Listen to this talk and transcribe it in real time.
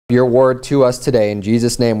your word to us today. In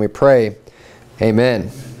Jesus' name we pray.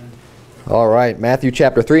 Amen. All right, Matthew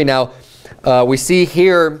chapter 3. Now, we see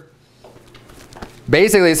here,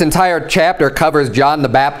 basically this entire chapter covers John the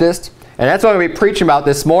Baptist. And that's what I'm going to be preaching about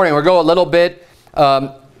this morning. We'll go a little bit,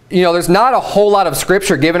 there's not a whole lot of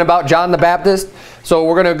scripture given about John the Baptist. So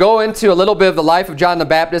we're going to go into a little bit of the life of John the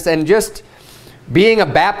Baptist and just being a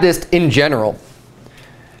Baptist in general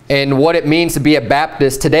and what it means to be a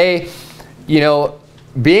Baptist. Today,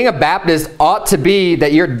 being a Baptist ought to be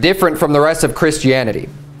that you're different from the rest of Christianity.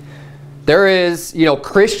 There is,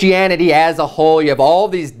 Christianity as a whole. You have all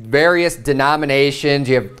these various denominations.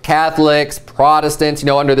 You have Catholics, Protestants,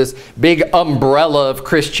 under this big umbrella of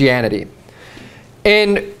Christianity.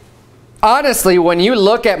 And honestly, when you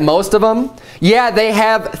look at most of them, yeah, they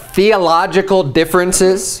have theological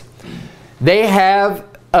differences. They have,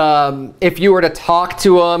 if you were to talk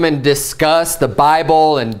to them and discuss the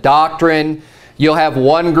Bible and doctrine, you'll have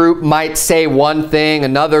one group might say one thing,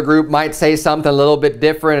 another group might say something a little bit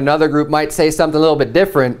different, another group might say something a little bit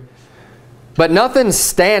different. But nothing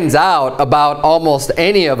stands out about almost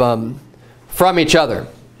any of them from each other.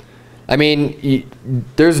 I mean,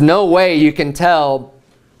 there's no way you can tell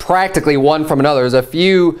practically one from another. There's a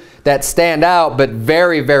few that stand out, but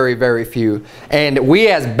very, very, very few. And we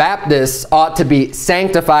as Baptists ought to be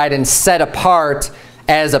sanctified and set apart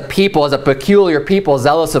as a people, as a peculiar people,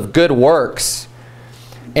 zealous of good works.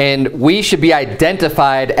 And we should be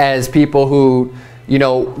identified as people who,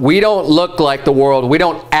 we don't look like the world. We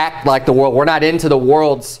don't act like the world. We're not into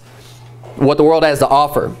what the world has to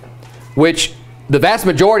offer, which the vast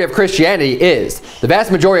majority of Christianity is. The vast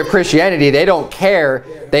majority of Christianity, they don't care.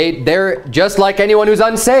 They're just like anyone who's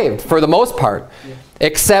unsaved for the most part.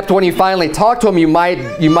 Except when you finally talk to them, you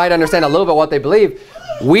might understand a little bit what they believe.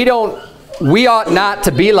 We ought not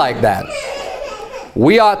to be like that.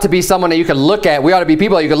 We ought to be someone that you can look at. We ought to be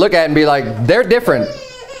people that you can look at and be like, they're different.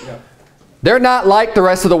 They're not like the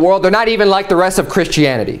rest of the world. They're not even like the rest of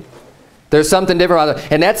Christianity. There's something different about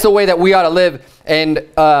it. And that's the way that we ought to live. And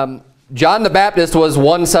John the Baptist was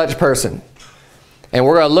one such person. And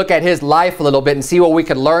we're going to look at his life a little bit and see what we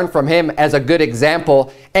could learn from him as a good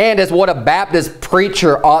example and as what a Baptist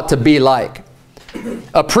preacher ought to be like.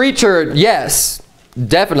 A preacher, yes,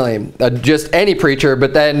 definitely, just any preacher,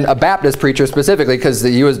 but then a Baptist preacher specifically, because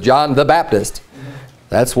he was John the Baptist.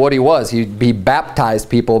 That's what he was. He baptized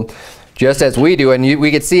people just as we do. And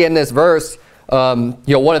we could see in this verse, one of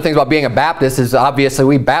the things about being a Baptist is obviously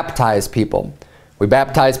we baptize people. We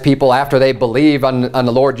baptize people after they believe on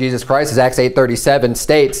the Lord Jesus Christ, as Acts 8:37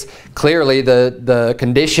 states. Clearly, the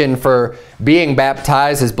condition for being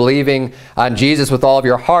baptized is believing on Jesus with all of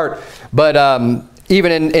your heart. But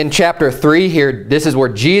even in chapter 3 here, this is where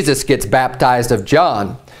Jesus gets baptized of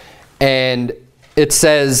John. And it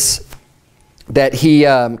says that he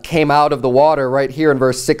came out of the water right here in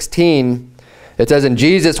verse 16. It says, "And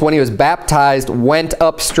Jesus, when he was baptized, went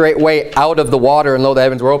up straightway out of the water, and lo, the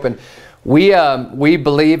heavens were open." We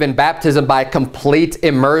believe in baptism by complete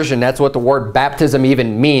immersion. That's what the word baptism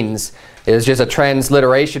even means. It's just a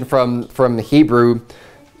transliteration from the Hebrew,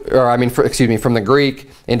 or from the Greek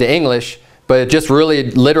into English. But it just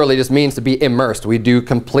really literally just means to be immersed. We do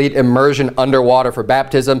complete immersion underwater for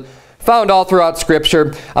baptism. Found all throughout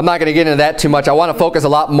Scripture. I'm not going to get into that too much. I want to focus a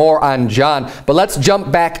lot more on John. But let's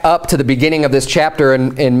jump back up to the beginning of this chapter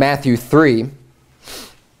in Matthew 3.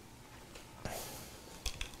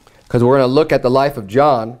 Because we're going to look at the life of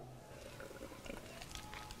John.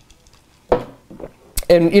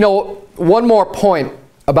 And, one more point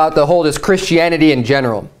about the whole just Christianity in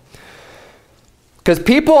general. Because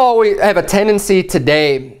people always have a tendency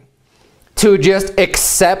today to just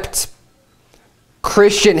accept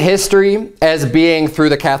Christian history as being through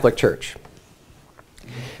the Catholic Church.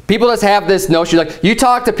 People just have this notion, like you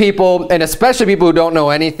talk to people, and especially people who don't know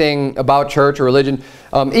anything about church or religion,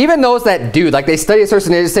 even those that do, like they study a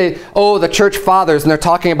certain, they say, oh, the church fathers, and they're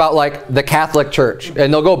talking about like the Catholic Church.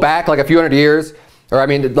 And they'll go back like a few hundred years, or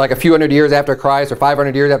like a few hundred years after Christ, or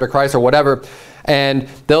 500 years after Christ, or whatever. And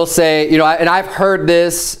they'll say, and I've heard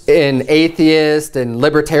this in atheist and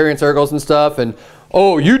libertarian circles and stuff, and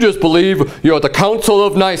oh, you just believe, the Council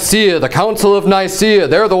of Nicaea,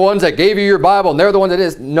 they're the ones that gave you your Bible, and they're the ones that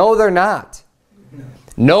is. No, they're not.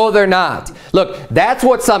 No, they're not. Look, that's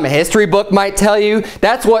what some history book might tell you.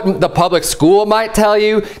 That's what the public school might tell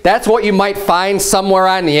you. That's what you might find somewhere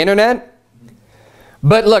on the internet.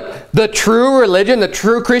 But look, the true religion, the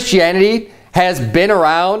true Christianity has been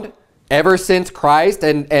around ever since Christ,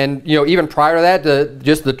 and even prior to that,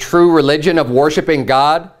 just the true religion of worshiping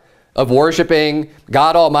God, of worshiping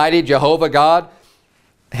God Almighty, Jehovah God,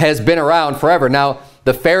 has been around forever. Now,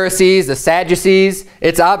 the Pharisees, the Sadducees,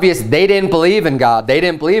 it's obvious they didn't believe in God. They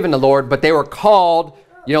didn't believe in the Lord, but they were called,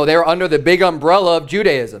 you know, they were under the big umbrella of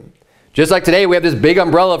Judaism. Just like today we have this big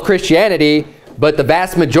umbrella of Christianity, but the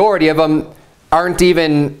vast majority of them aren't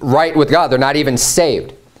even right with God. They're not even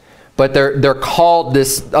saved. But they're called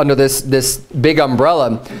under this big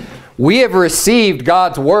umbrella. We have received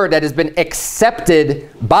God's word that has been accepted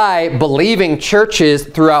by believing churches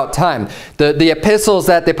throughout time. The epistles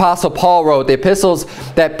that the Apostle Paul wrote, the epistles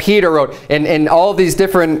that Peter wrote, and all these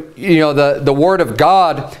different, you know, the word of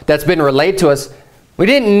God that's been relayed to us. We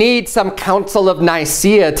didn't need some Council of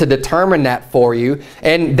Nicaea to determine that for you.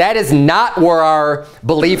 And that is not where our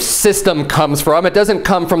belief system comes from. It doesn't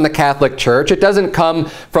come from the Catholic Church. It doesn't come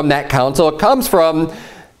from that council. It comes from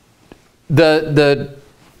the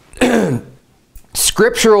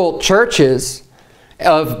scriptural churches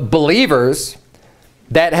of believers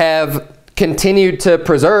that have continued to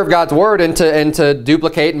preserve God's word and to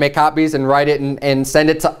duplicate and make copies and write it and send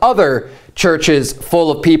it to other churches full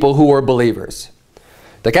of people who were believers.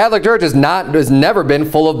 The Catholic Church has never been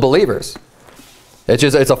full of believers.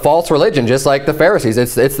 It's a false religion, just like the Pharisees.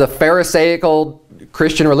 It's the Pharisaical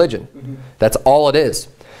Christian religion. Mm-hmm. That's all it is.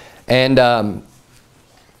 And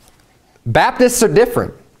Baptists are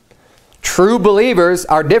different. True believers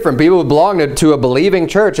are different. People who belong to a believing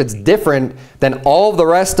church, it's different than all the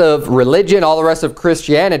rest of religion, all the rest of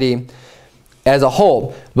Christianity as a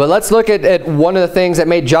whole. But let's look at one of the things that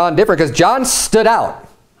made John different, because John stood out.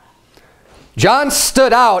 John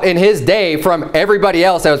stood out in his day from everybody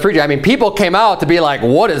else that was preaching. I mean, people came out to be like,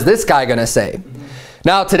 what is this guy going to say?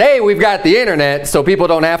 Now, today we've got the internet, so people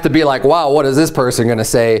don't have to be like, wow, what is this person going to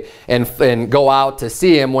say? And go out to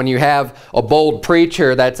see him when you have a bold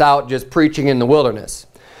preacher that's out just preaching in the wilderness.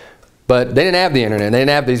 But they didn't have the internet. They didn't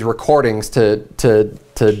have these recordings to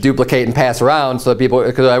duplicate and pass around so that people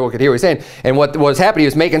could hear what he was saying. And what was happening, he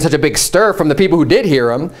was making such a big stir from the people who did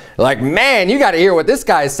hear him. Like, man, you got to hear what this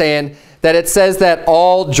guy's saying. That it says that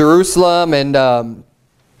all Jerusalem and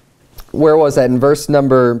where was that in verse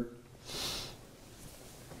number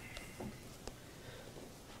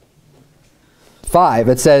 5?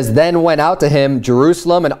 It says, then went out to him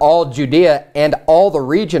Jerusalem and all Judea and all the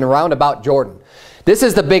region round about Jordan. This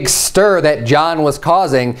is the big stir that John was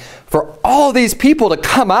causing for all these people to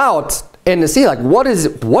come out and to see, like, what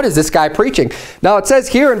is this guy preaching? Now it says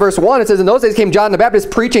here in verse 1, it says, in those days came John the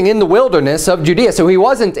Baptist preaching in the wilderness of Judea. So he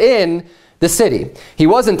wasn't in the city. He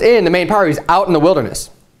wasn't in the main power. He was out in the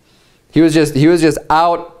wilderness. He was just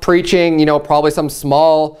out preaching, you know, probably some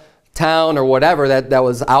small town or whatever that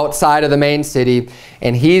was outside of the main city.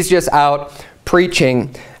 And he's just out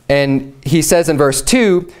preaching. And he says in verse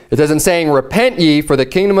 2, it doesn't saying, repent ye, for the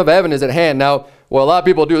kingdom of heaven is at hand. Now, well, a lot of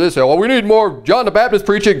people do this. Well, we need more John the Baptist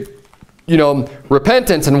preaching, you know,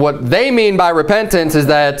 repentance. And what they mean by repentance is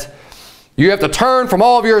that you have to turn from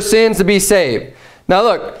all of your sins to be saved. Now,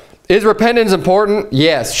 look, is repentance important?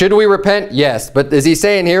 Yes. Should we repent? Yes. But is he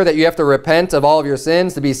saying here that you have to repent of all of your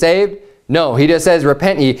sins to be saved? No, he just says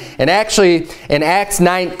repent ye. And actually, in Acts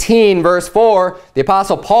 19, verse 4, the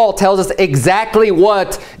Apostle Paul tells us exactly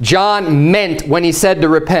what John meant when he said to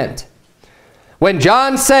repent. When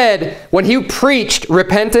John said, when he preached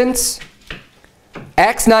repentance,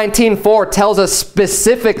 Acts 19:4 tells us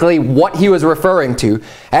specifically what he was referring to.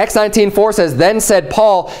 Acts 19:4 says, then said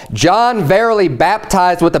Paul, John verily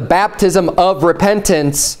baptized with the baptism of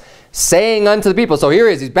repentance, saying unto the people. So here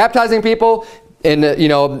he is, he's baptizing people in,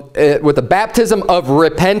 with the baptism of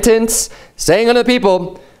repentance, saying unto the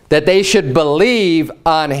people that they should believe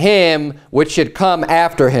on him which should come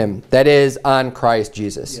after him, that is, on Christ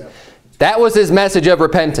Jesus. Yeah. That was his message of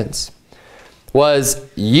repentance, was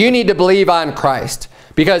you need to believe on Christ.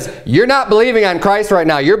 Because you're not believing on Christ right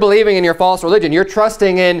now. You're believing in your false religion. You're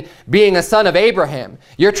trusting in being a son of Abraham.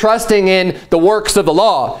 You're trusting in the works of the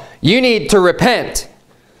law. You need to repent.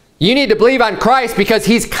 You need to believe on Christ because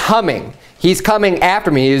he's coming. He's coming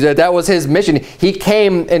after me. That was his mission. He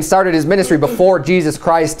came and started his ministry before Jesus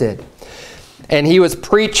Christ did. And he was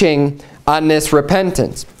preaching on this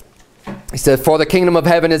repentance. He said, for the kingdom of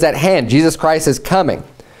heaven is at hand. Jesus Christ is coming.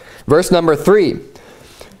 Verse number 3.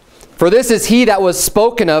 For this is he that was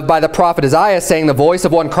spoken of by the prophet Isaiah, saying, the voice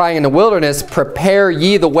of one crying in the wilderness, prepare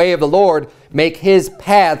ye the way of the Lord, make his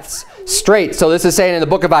paths straight. So this is saying in the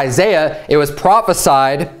book of Isaiah, it was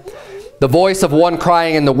prophesied, the voice of one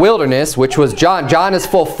crying in the wilderness, which was John. John is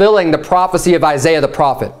fulfilling the prophecy of Isaiah the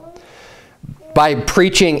prophet by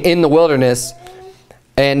preaching in the wilderness.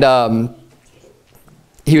 And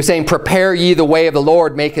he was saying, prepare ye the way of the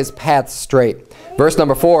Lord, make his paths straight. Verse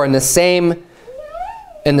number 4, in the same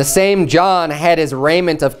John had his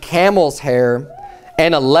raiment of camel's hair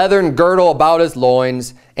and a leathern girdle about his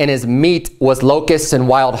loins, and his meat was locusts and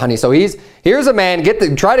wild honey. So here's a man,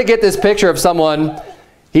 try to get this picture of someone,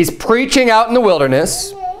 he's preaching out in the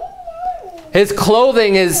wilderness. His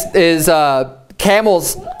clothing is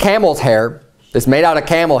camel's hair. It's made out of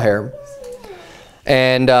camel hair.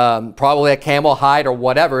 And probably a camel hide or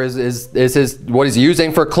whatever is what he's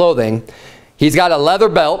using for clothing. He's got a leather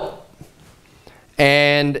belt.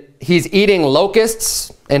 And he's eating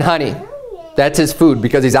locusts and honey. That's his food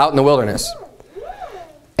because he's out in the wilderness.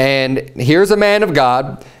 And here's a man of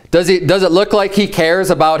God. Does it look like he cares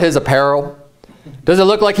about his apparel? Does it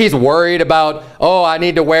look like he's worried about, oh, I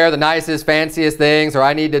need to wear the nicest, fanciest things, or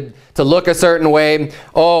I need to look a certain way?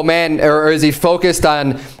 Oh, man, or is he focused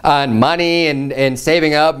on money and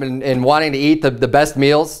saving up and wanting to eat the best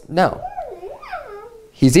meals? No.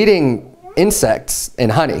 He's eating insects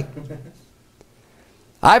and honey.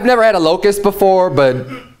 I've never had a locust before, but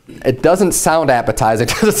it doesn't sound appetizing.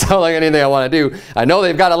 It doesn't sound like anything I want to do. I know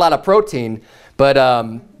they've got a lot of protein, but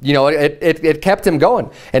you know, it kept him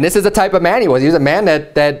going. And this is the type of man he was. He was a man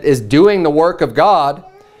that is doing the work of God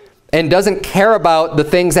and doesn't care about the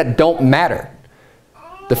things that don't matter.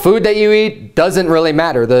 The food that you eat doesn't really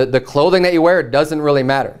matter. The clothing that you wear doesn't really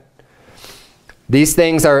matter. These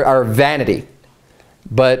things are vanity.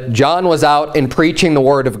 But John was out in preaching the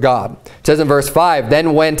word of God. It says in verse 5,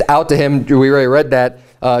 then went out to him, we already read that,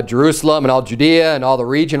 Jerusalem and all Judea and all the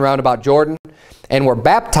region round about Jordan, and were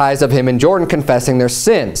baptized of him in Jordan, confessing their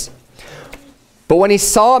sins. But when he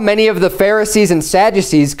saw many of the Pharisees and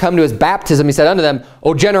Sadducees come to his baptism, he said unto them,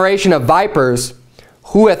 O generation of vipers,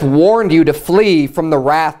 who hath warned you to flee from the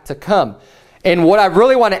wrath to come? And what I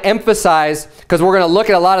really want to emphasize, because we're going to look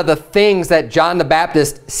at a lot of the things that John the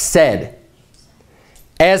Baptist said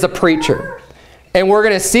as a preacher. And we're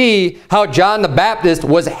going to see how John the Baptist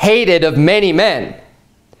was hated of many men.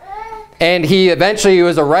 And he eventually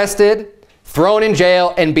was arrested, thrown in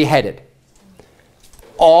jail, and beheaded.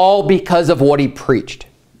 All because of what he preached.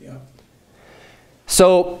 Yeah.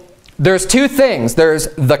 So there's two things.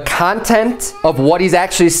 There's the content of what he's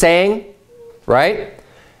actually saying, right?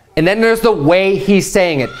 And then there's the way he's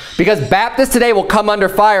saying it. Because Baptists today will come under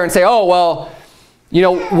fire and say, oh, well, you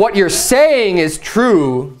know, what you're saying is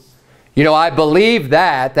true. You know, I believe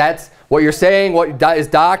that. That's what you're saying, what is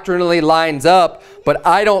doctrinally lines up. But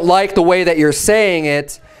I don't like the way that you're saying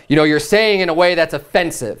it. You know, you're saying in a way that's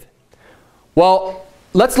offensive. Well,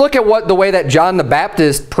 let's look at the way that John the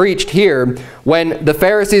Baptist preached here. When the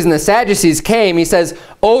Pharisees and the Sadducees came, he says,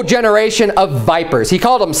 O generation of vipers. He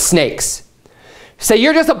called them snakes. Say,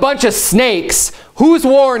 you're just a bunch of snakes. Who's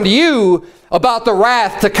warned you about the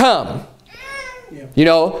wrath to come? Yeah. You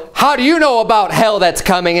know, how do you know about hell that's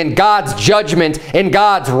coming and God's judgment and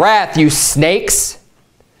God's wrath, you snakes?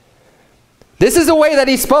 This is the way that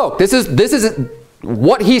he spoke. This is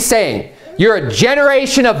what he's saying. You're a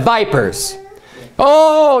generation of vipers.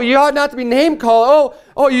 Oh, you ought not to be name called.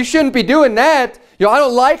 Oh, you shouldn't be doing that. You know, I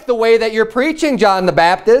don't like the way that you're preaching, John the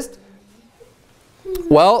Baptist.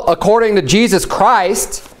 Well, according to Jesus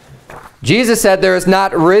Christ, Jesus said there is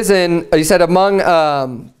not risen, he said among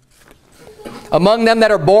them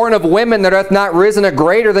that are born of women there hath not risen a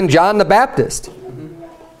greater than John the Baptist.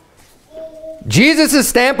 Jesus'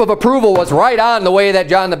 stamp of approval was right on the way that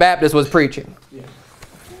John the Baptist was preaching.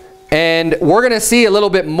 And we're going to see a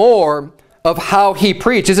little bit more of how he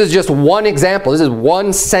preached. This is just one example. This is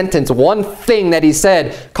one sentence, one thing that he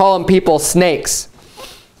said, calling people snakes.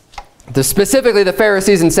 Specifically the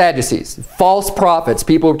Pharisees and Sadducees, false prophets,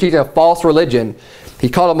 people who were teaching a false religion. He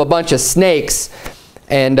called them a bunch of snakes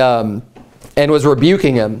and was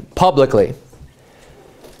rebuking them publicly.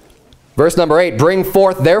 Verse number 8, bring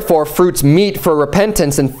forth therefore fruits meet for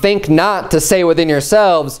repentance, and think not to say within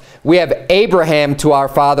yourselves, we have Abraham to our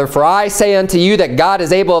father. For I say unto you that God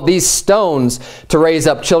is able of these stones to raise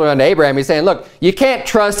up children unto Abraham. He's saying, look, you can't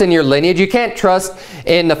trust in your lineage. You can't trust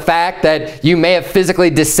in the fact that you may have physically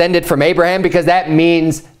descended from Abraham, because that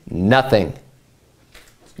means nothing.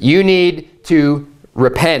 You need to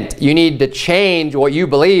repent. You need to change what you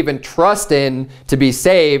believe and trust in to be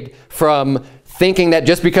saved from thinking that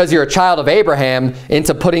just because you're a child of Abraham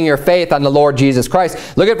into putting your faith on the Lord Jesus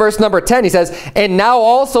Christ. Look at verse number 10. He says, and now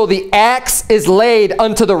also the axe is laid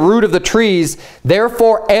unto the root of the trees.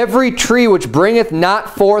 Therefore every tree which bringeth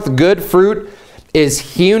not forth good fruit is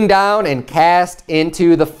hewn down and cast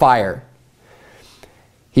into the fire.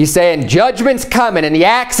 He's saying judgment's coming and the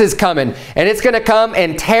axe is coming, and it's going to come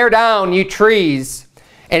and tear down you trees.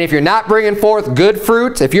 And if you're not bringing forth good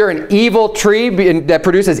fruit, if you're an evil tree that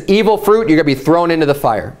produces evil fruit, you're going to be thrown into the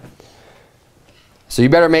fire. So you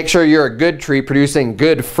better make sure you're a good tree producing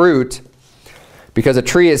good fruit. because a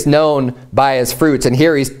tree is known by its fruits. And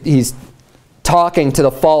here he's talking to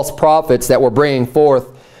the false prophets that were bringing forth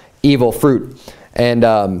evil fruit.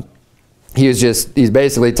 And he's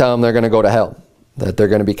basically telling them they're going to go to hell, that they're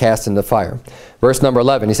going to be cast into fire. Verse number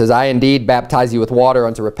 11, he says, I indeed baptize you with water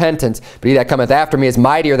unto repentance, but he that cometh after me is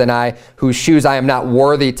mightier than I, whose shoes I am not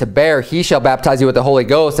worthy to bear. He shall baptize you with the Holy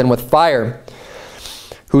Ghost and with fire,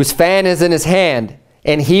 whose fan is in his hand,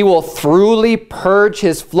 and he will thoroughly purge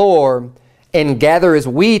his floor and gather his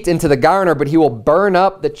wheat into the garner, but he will burn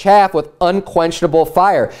up the chaff with unquenchable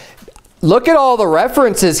fire. Look at all the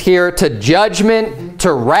references here to judgment,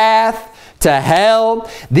 to wrath, to hell.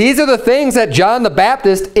 These are the things that John the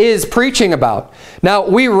Baptist is preaching about. Now,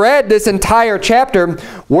 we read this entire chapter.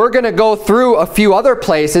 We're going to go through a few other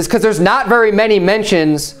places because there's not very many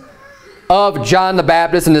mentions of John the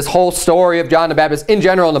Baptist and this whole story of John the Baptist in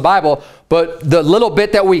general in the Bible, but the little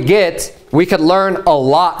bit that we get, we could learn a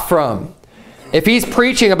lot from. If he's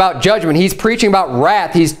preaching about judgment, he's preaching about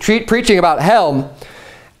wrath, he's preaching about hell,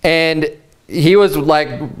 and he was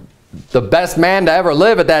like the best man to ever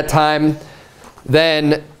live at that time,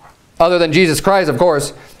 then, other than Jesus Christ, of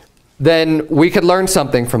course, then we could learn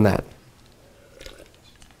something from that.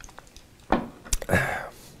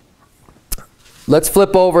 Let's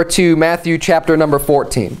flip over to Matthew chapter number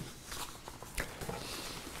 14.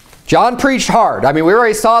 John preached hard. I mean, we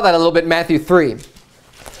already saw that a little bit in Matthew 3.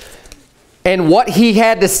 And what he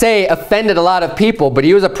had to say offended a lot of people, but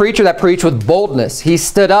he was a preacher that preached with boldness. He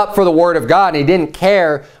stood up for the Word of God, and he didn't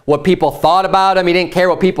care what people thought about him. He didn't care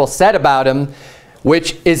what people said about him,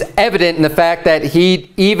 which is evident in the fact that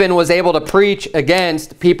he even was able to preach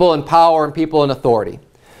against people in power and people in authority.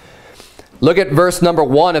 Look at verse number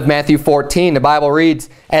 1 of Matthew 14. The Bible reads,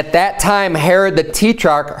 At that time Herod the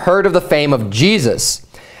Tetrarch heard of the fame of Jesus,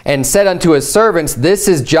 and said unto his servants, This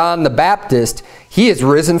is John the Baptist. He is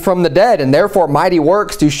risen from the dead, and therefore mighty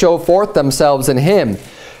works do show forth themselves in him.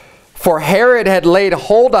 For Herod had laid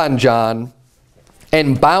hold on John,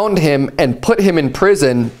 and bound him, and put him in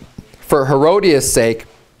prison for Herodias' sake,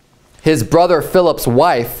 his brother Philip's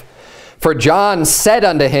wife. For John said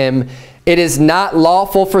unto him, It is not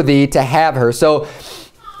lawful for thee to have her. So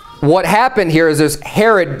what happened here is there's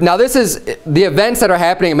Herod. Now this is the events that are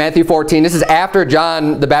happening in Matthew 14. This is after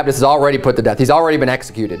John the Baptist is already put to death. He's already been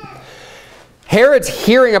executed. Herod's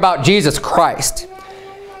hearing about Jesus Christ.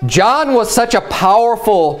 John was such a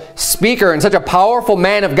powerful speaker and such a powerful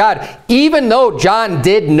man of God. Even though John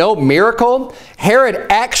did no miracle, Herod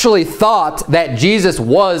actually thought that Jesus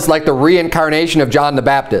was like the reincarnation of John the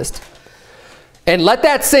Baptist. And let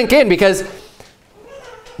that sink in, because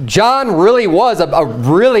John really was a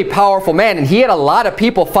really powerful man, and he had a lot of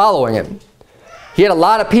people following him. He had a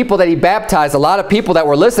lot of people that he baptized, a lot of people that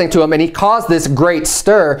were listening to him, and he caused this great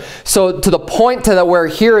stir. So to the point where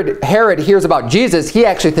Herod hears about Jesus, he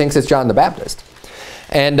actually thinks it's John the Baptist.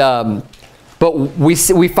 And but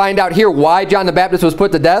we find out here why John the Baptist was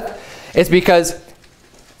put to death. It's because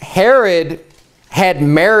Herod had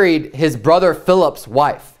married his brother Philip's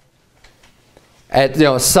wife.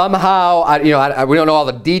 Somehow, we don't know all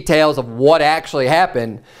the details of what actually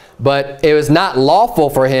happened, but it was not lawful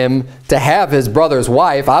for him to have his brother's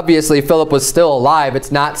wife. Obviously, Philip was still alive.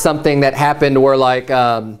 It's not something that happened where, like,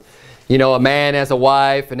 a man has a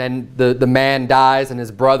wife and then the man dies and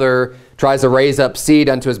his brother tries to raise up seed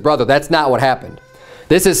unto his brother. That's not what happened.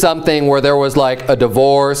 This is something where there was like a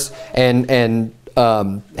divorce, and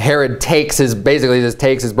Herod basically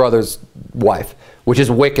takes his brother's wife, which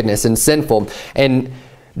is wickedness and sinful. And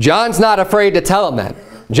John's not afraid to tell him that.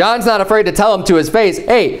 John's not afraid to tell him to his face,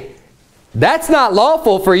 hey, that's not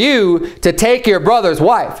lawful for you to take your brother's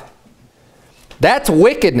wife. That's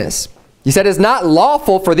wickedness. He said, it's not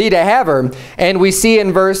lawful for thee to have her. And we see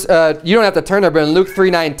in verse, you don't have to turn there, but in Luke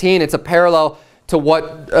 3:19, it's a parallel to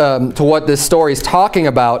what this story is talking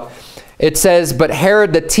about. It says, But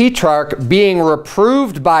Herod the Tetrarch, being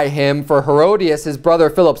reproved by him for Herodias, his brother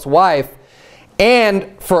Philip's wife,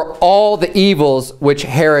 and for all the evils which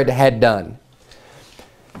Herod had done.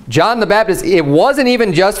 John the Baptist, it wasn't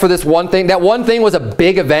even just for this one thing. That one thing was a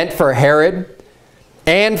big event for Herod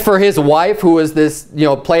and for his wife, who was this,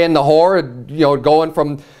 playing the whore, going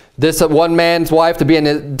from this one man's wife to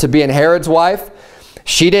being Herod's wife.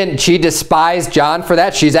 She despised John for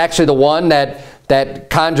that. She's actually the one that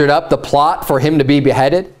conjured up the plot for him to be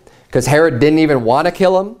beheaded, because Herod didn't even want to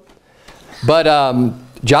kill him. But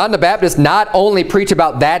John the Baptist not only preached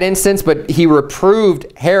about that instance, but he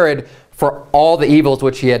reproved Herod for all the evils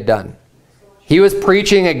which he had done. He was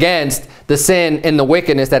preaching against the sin and the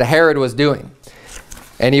wickedness that Herod was doing.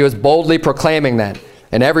 And he was boldly proclaiming that.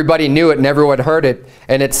 And everybody knew it and everyone heard it.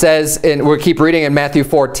 And it says, and we'll keep reading in Matthew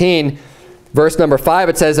 14, Verse number 5,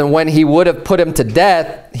 it says, and when he would have put him to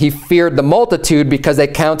death, he feared the multitude because they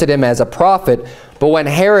counted him as a prophet. But when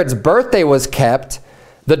Herod's birthday was kept,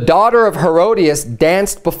 the daughter of Herodias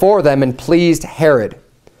danced before them and pleased Herod.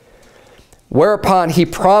 Whereupon he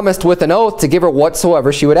promised with an oath to give her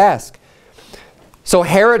whatsoever she would ask. So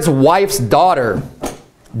Herod's wife's daughter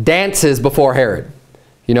dances before Herod.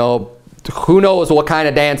 You know, who knows what kind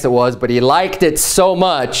of dance it was, but he liked it so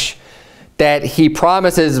much that he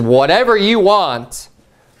promises whatever you want,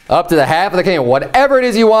 up to the half of the kingdom, whatever it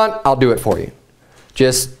is you want, I'll do it for you.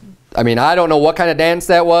 Just, I mean, I don't know what kind of dance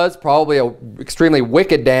that was. Probably an extremely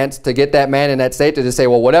wicked dance to get that man in that state to just say,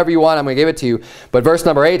 well, whatever you want, I'm going to give it to you. But verse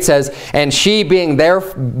number 8 says, and she being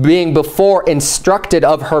before instructed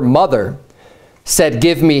of her mother, said,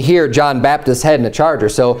 give me here John Baptist's head in a charger.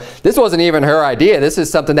 So this wasn't even her idea. This is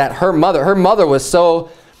something that her mother was so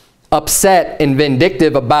upset and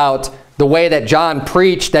vindictive about the way that John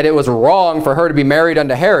preached that it was wrong for her to be married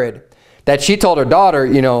unto Herod, that she told her daughter,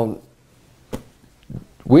 you know,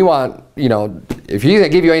 we want, you know, if he's going to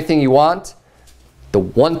give you anything you want, the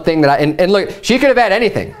one thing that and look, she could have had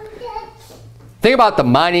anything. Think about the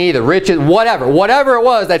money, the riches, whatever it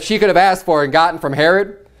was that she could have asked for and gotten from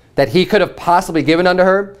Herod, that he could have possibly given unto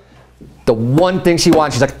her. The one thing she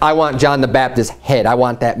wants, she's like, I want John the Baptist's head. I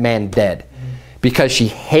want that man dead. Because she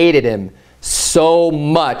hated him so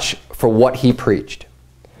much for what he preached.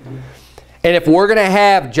 And if we're going to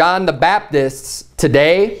have John the Baptists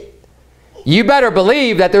today, you better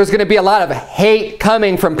believe that there's going to be a lot of hate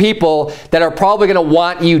coming from people that are probably going to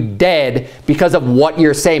want you dead because of what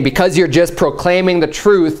you're saying, because you're just proclaiming the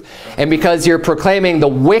truth and because you're proclaiming the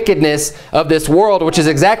wickedness of this world, which is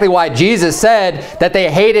exactly why Jesus said that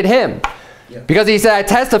they hated him. Yeah. Because he said, I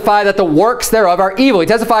testify that the works thereof are evil. He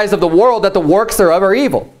testifies of the world that the works thereof are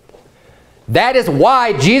evil. That is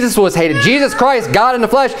why Jesus was hated. Jesus Christ, God in the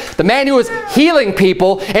flesh, the man who was healing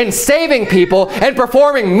people and saving people and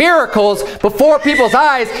performing miracles before people's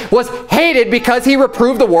eyes, was hated because he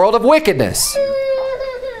reproved the world of wickedness.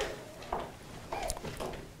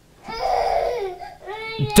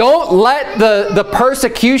 Don't let the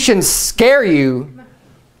persecution scare you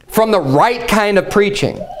from the right kind of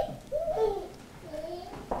preaching.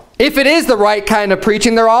 If it is the right kind of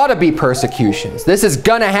preaching, there ought to be persecutions. This is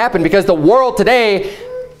going to happen because the world today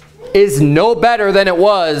is no better than it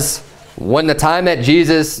was when the time that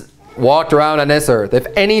Jesus walked around on this earth. If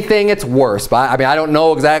anything, it's worse. But I mean, I don't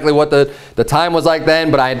know exactly what the time was like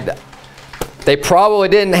then, but they probably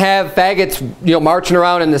didn't have faggots, you know, marching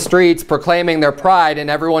around in the streets proclaiming their pride and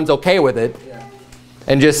everyone's okay with it. Yeah.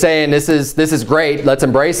 And just saying, this is great, let's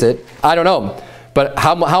embrace it. I don't know. But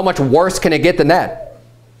how much worse can it get than that?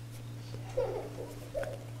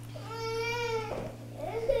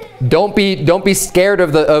 Don't be scared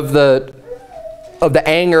of the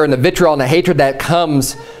anger and the vitriol and the hatred that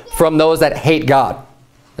comes from those that hate God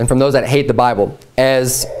and from those that hate the Bible,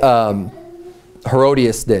 as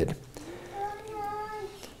Herodias did.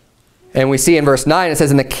 And we see in verse 9 it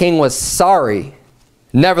says, and the king was sorry.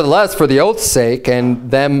 Nevertheless, for the oath's sake,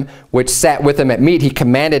 and them which sat with him at meat, he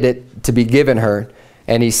commanded it to be given her,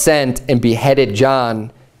 and he sent and beheaded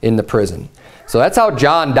John in the prison. So that's how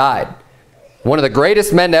John died. One of the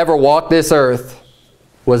greatest men to ever walk this earth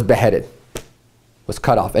was beheaded, was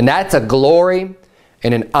cut off. And that's a glory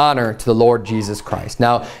and an honor to the Lord Jesus Christ.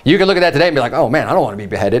 Now, you can look at that today and be like, oh man, I don't want to be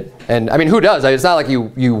beheaded. And I mean, who does? It's not like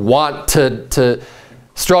you want to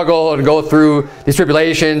struggle and go through these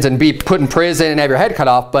tribulations and be put in prison and have your head cut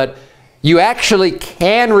off, but you actually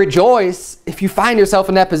can rejoice if you find yourself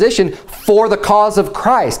in that position for the cause of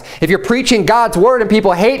Christ. If you're preaching God's word and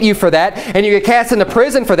people hate you for that, and you get cast into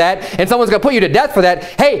prison for that, and someone's going to put you to death for that,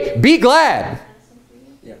 hey, be glad.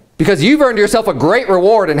 Because you've earned yourself a great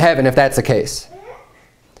reward in heaven if that's the case.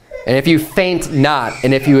 And if you faint not,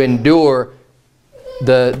 and if you endure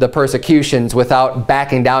the persecutions without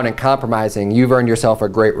backing down and compromising, you've earned yourself a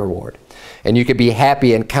great reward. And you could be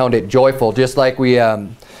happy and count it joyful, just like we...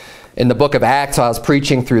 in the book of Acts, while I was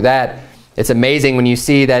preaching through that, it's amazing when you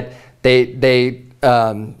see that they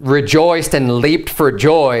rejoiced and leaped for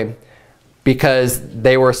joy because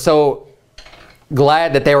they were so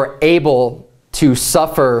glad that they were able to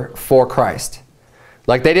suffer for Christ.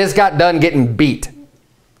 Like they just got done getting beat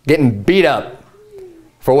up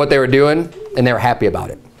for what they were doing, and they were happy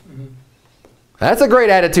about it. That's a great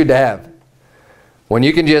attitude to have. When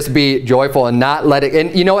you can just be joyful and not let it,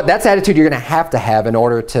 and you know what, that's the attitude you're going to have in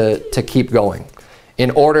order to keep going.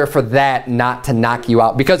 In order for that not to knock you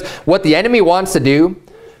out. Because what the enemy wants to do,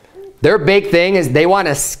 their big thing is they want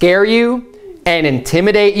to scare you and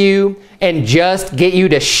intimidate you and just get you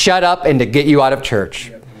to shut up and to get you out of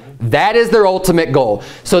church. That is their ultimate goal.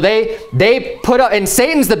 So they put up, and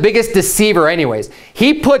Satan's the biggest deceiver anyways.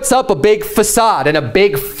 He puts up a big facade and a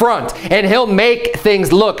big front, and he'll make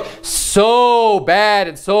things look so bad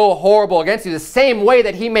and so horrible against you, the same way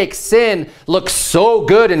that he makes sin look so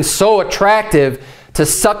good and so attractive to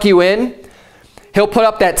suck you in. He'll put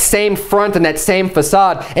up that same front and that same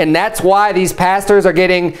facade, and that's why these pastors are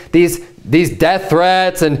getting these death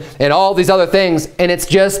threats and all these other things, and it's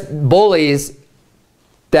just bullies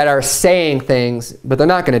that are saying things, but they're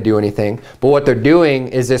not going to do anything. But what they're doing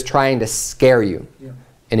is just trying to scare you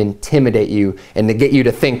and intimidate you and to get you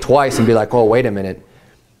to think twice and be like, oh, wait a minute.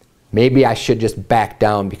 Maybe I should just back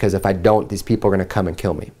down, because if I don't, these people are going to come and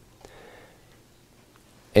kill me.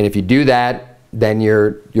 And if you do that, then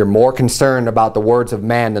you're more concerned about the words of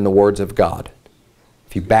man than the words of God.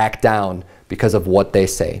 If you back down because of what they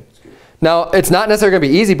say. Now, it's not necessarily going to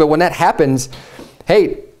be easy, but when that happens,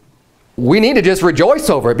 hey, we need to just rejoice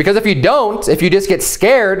over it, because if you don't, if you just get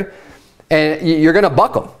scared, and you're going to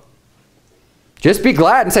buckle. Just be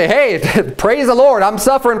glad and say, hey, praise the Lord, I'm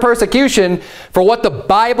suffering persecution for what the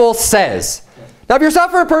Bible says. Now, if you're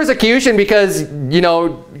suffering persecution because,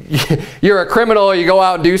 you're a criminal, you go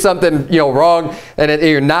out and do something, wrong, and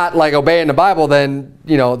you're not like obeying the Bible, then,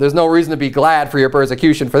 there's no reason to be glad for your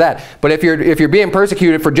persecution for that. But if you're being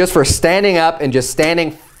persecuted for standing up and just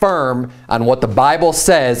standing firm on what the Bible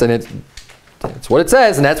says, and it's what it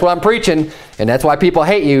says, and that's what I'm preaching, and that's why people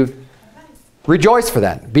hate you, rejoice for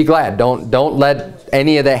that. Be glad. Don't let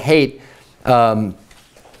any of the hate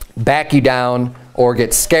back you down or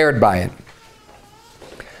get scared by it.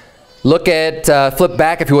 Look at, flip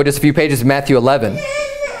back if you would, just a few pages of Matthew 11.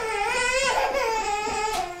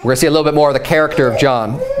 We're going to see a little bit more of the character of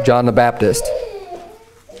John the Baptist,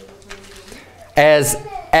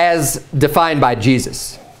 as defined by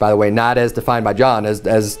Jesus. By the way, not as defined by John,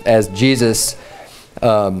 as Jesus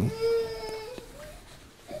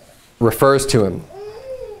refers to him.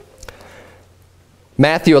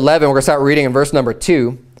 Matthew 11, we're going to start reading in verse number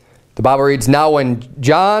 2. The Bible reads, "Now when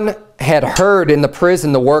John had heard in the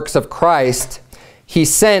prison the works of Christ, he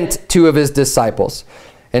sent 2 of his disciples,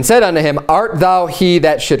 and said unto him, Art thou he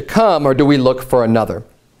that should come, or do we look for another?"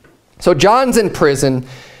 So John's in prison,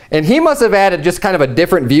 and he must have had just kind of a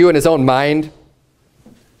different view in his own mind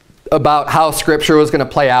about how Scripture was going to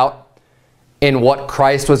play out in what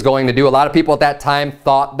Christ was going to do. A lot of people at that time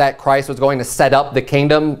thought that Christ was going to set up the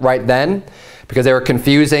kingdom right then, because they were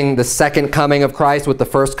confusing the second coming of Christ with the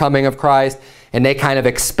first coming of Christ, and they kind of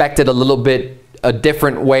expected a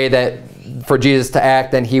different way for Jesus to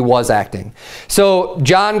act than he was acting. So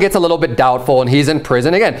John gets a little bit doubtful, and he's in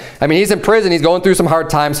prison again. I mean, he's in prison, he's going through some hard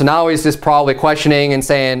times, so now he's just probably questioning and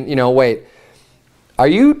saying, wait, are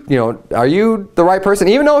you the right person?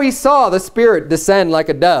 Even though he saw the Spirit descend like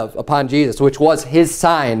a dove upon Jesus, which was his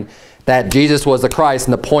sign that Jesus was the Christ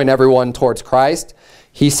and to point everyone towards Christ,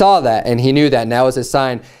 he saw that and he knew that, and that was his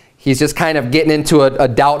sign. He's just kind of getting into a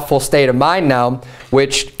doubtful state of mind now,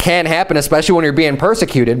 which can happen, especially when you're being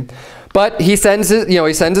persecuted. But he sends his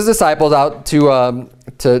disciples out to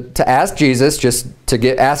ask Jesus, just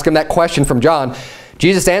to ask him that question from John.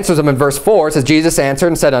 Jesus answers them in verse 4. It says, "Jesus answered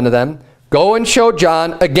and said unto them, Go and show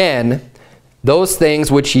John again those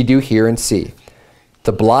things which ye do hear and see.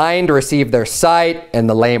 The blind receive their sight, and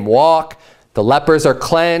the lame walk. The lepers are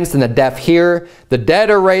cleansed, and the deaf hear. The dead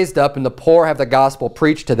are raised up, and the poor have the gospel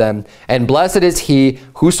preached to them. And blessed is he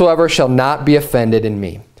whosoever shall not be offended in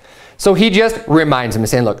me." So he just reminds him,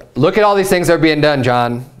 saying, look at all these things that are being done,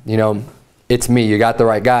 John. It's me. You got the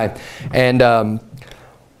right guy. And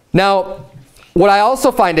now, what I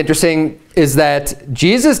also find interesting is that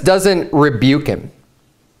Jesus doesn't rebuke him.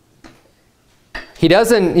 He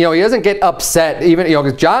doesn't get upset. Even,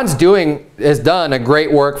 because John's has done a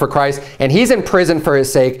great work for Christ, and he's in prison for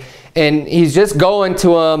his sake, and he's just going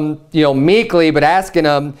to him, meekly, but asking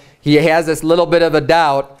him. He has this little bit of a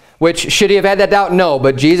doubt. Which, should he have had that doubt? No,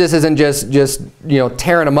 but Jesus isn't just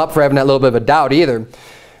tearing him up for having that little bit of a doubt either.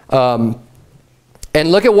 And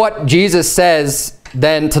look at what Jesus says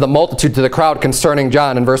then to the multitude, to the crowd, concerning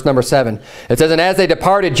John in verse number 7. It says, "And as they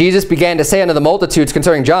departed, Jesus began to say unto the multitudes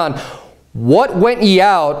concerning John, What went ye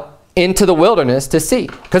out into the wilderness to see?"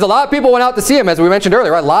 Because a lot of people went out to see him, as we mentioned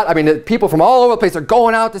earlier. Right? The people from all over the place are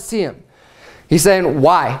going out to see him. He's saying,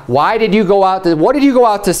 why? Why did you go out? What did you go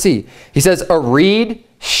out to see? He says, "A reed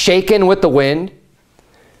shaken with the wind."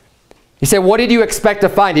 He said, what did you expect to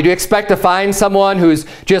find? Did you expect to find someone who's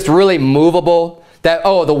just really movable? That,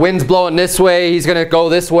 oh, the wind's blowing this way, he's going to go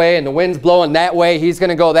this way, and the wind's blowing that way, he's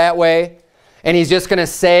going to go that way. And he's just going to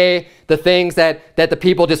say the things that the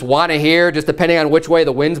people just want to hear, just depending on which way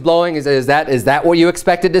the wind's blowing. Is that what you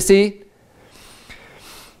expected to see?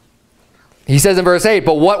 He says in verse 8,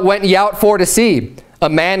 but what went ye out for to see? A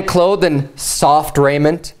man clothed in soft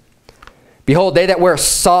raiment? Behold, they that wear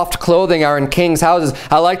soft clothing are in kings' houses.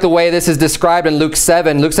 I like the way this is described in Luke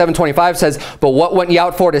 7. Luke 7:25 says, but what went ye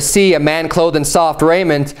out for to see? A man clothed in soft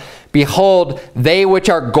raiment? Behold, they which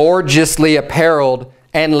are gorgeously apparelled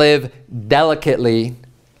and live delicately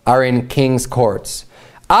are in kings' courts.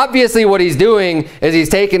 Obviously, what he's doing is he's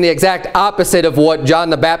taking the exact opposite of what John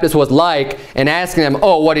the Baptist was like and asking them,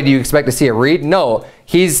 oh, what did you expect to see a reed? No,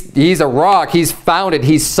 he's a rock. He's founded.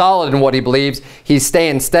 He's solid in what he believes. He's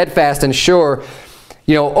staying steadfast and sure.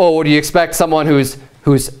 You know, oh, do you expect someone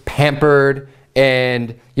who's pampered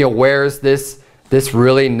and, you know, wears this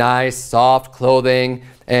really nice, soft clothing,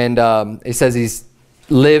 and he says he's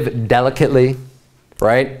live delicately,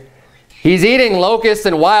 right? He's eating locusts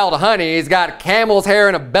and wild honey. He's got camel's hair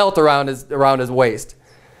and a belt around his waist.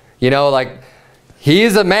 You know, like,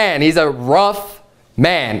 he's a man. He's a rough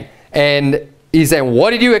man. And he's saying,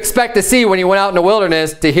 what did you expect to see when you went out in the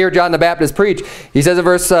wilderness to hear John the Baptist preach? He says in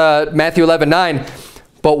verse Matthew 11:9,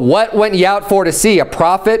 but what went ye out for to see? A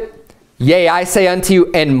prophet? Yea, I say unto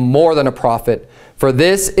you, and more than a prophet. For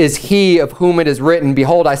this is he of whom it is written,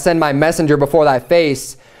 behold, I send my messenger before thy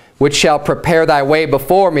face, which shall prepare thy way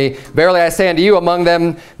before me. Verily I say unto you, among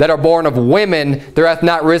them that are born of women, there hath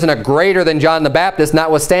not risen a greater than John the Baptist.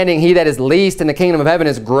 Notwithstanding, he that is least in the kingdom of heaven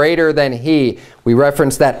is greater than he. We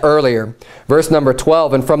referenced that earlier. Verse number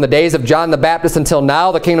 12, and from the days of John the Baptist until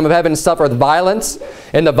now, the kingdom of heaven suffereth violence,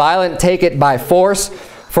 and the violent take it by force.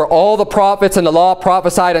 For all the prophets and the law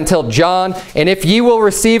prophesied until John. And if ye will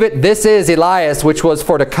receive it, this is Elias, which was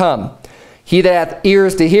for to come. He that hath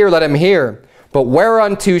ears to hear, let him hear. But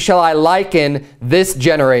whereunto shall I liken this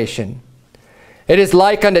generation? It is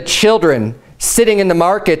like unto children sitting in the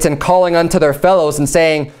markets and calling unto their fellows and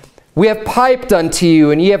saying, we have piped unto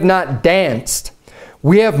you, and ye have not danced.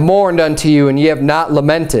 We have mourned unto you, and ye have not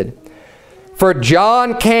lamented. For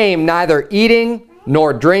John came neither eating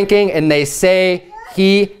nor drinking, and they say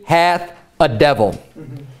he hath a devil.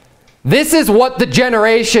 This is what the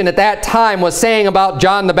generation at that time was saying about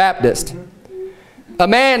John the Baptist. A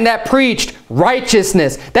man that preached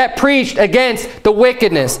righteousness, that preached against the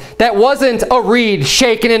wickedness, that wasn't a reed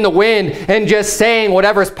shaken in the wind and just saying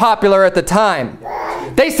whatever's popular at the time.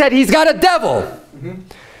 They said he's got a devil,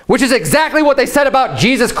 which is exactly what they said about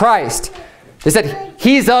Jesus Christ. They said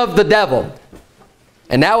he's of the devil.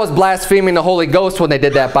 And that was blaspheming the Holy Ghost when they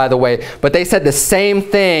did that, by the way. But they said the same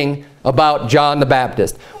thing about John the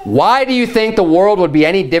Baptist. Why do you think the world would be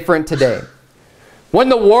any different today? When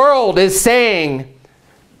the world is saying,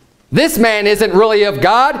 this man isn't really of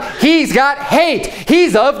God, he's got hate,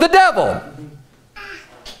 he's of the devil.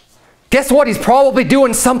 Guess what? He's probably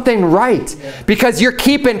doing something right, because you're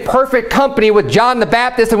keeping perfect company with John the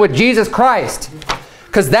Baptist and with Jesus Christ.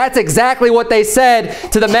 Because that's exactly what they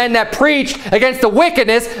said to the men that preached against the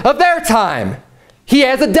wickedness of their time. He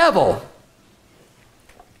has a devil.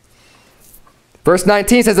 Verse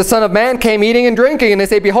 19 says, the Son of Man came eating and drinking, and they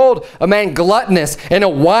say, behold, a man gluttonous and a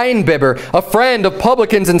winebibber, a friend of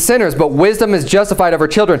publicans and sinners, but wisdom is justified of her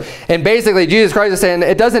children. And basically, Jesus Christ is saying,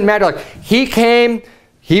 it doesn't matter. Like, he came,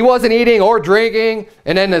 he wasn't eating or drinking,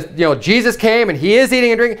 and then Jesus came and he is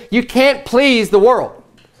eating and drinking. You can't please the world.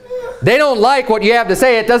 They don't like what you have to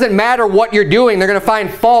say. It doesn't matter what you're doing. They're going to find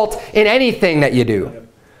fault in anything that you do.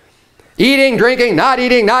 Eating, drinking, not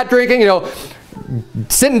drinking,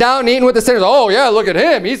 sitting down and eating with the sinners. Oh yeah, look at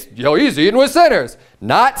him. He's eating with sinners.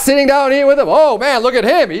 Not sitting down and eating with them. Oh man, look at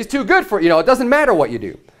him. He's too good for, it doesn't matter what you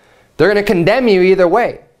do. They're going to condemn you either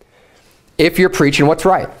way if you're preaching what's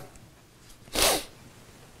right.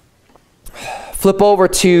 Flip over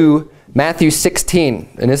to Matthew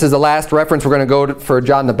 16. And this is the last reference we're going to go for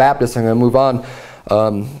John the Baptist. I'm going to move on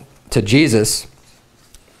to Jesus.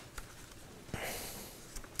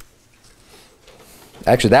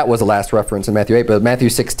 Actually, that was the last reference in Matthew 8, but Matthew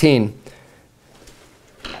 16.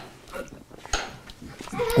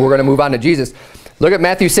 We're going to move on to Jesus. Look at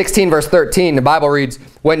Matthew 16, verse 13. The Bible reads,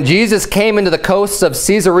 when Jesus came into the coasts of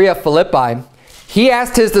Caesarea Philippi, he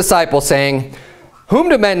asked his disciples, saying, whom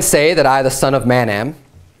do men say that I, the Son of Man, am?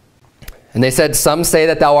 And they said, some say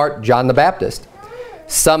that thou art John the Baptist,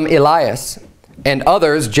 some Elias, and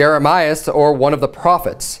others Jeremias, or one of the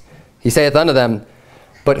prophets. He saith unto them,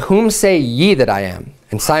 but whom say ye that I am?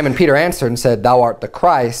 And Simon Peter answered and said, thou art the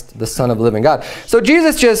Christ, the Son of the living God. So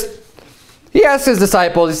Jesus he asked his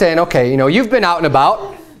disciples, he's saying, okay, you've been out and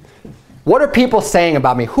about. What are people saying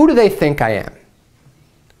about me? Who do they think I am?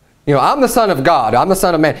 I'm the Son of God. I'm the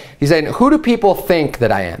Son of Man. He's saying, who do people think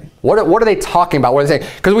that I am? What are they talking about? What are they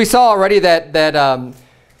saying? Because we saw already that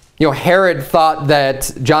Herod thought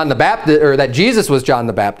that John the Baptist, or that Jesus was John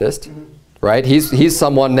the Baptist. right? He's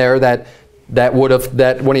someone there that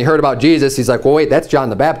when he heard about Jesus, he's like, well, wait, that's John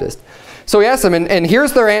the Baptist. So he asked them, and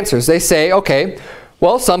here's their answers. They say, okay,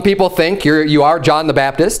 well, some people think you are John the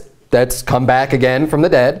Baptist that's come back again from the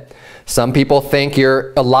dead. Some people think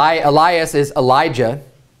you're Elias is Elijah,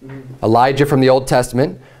 Elijah from the Old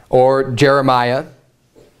Testament, or Jeremiah,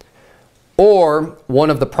 or one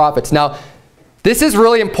of the prophets. Now, this is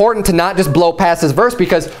really important to not just blow past this verse,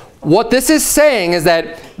 because what this is saying is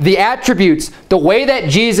that the attributes, the way that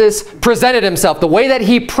Jesus presented himself, the way that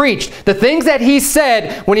he preached, the things that he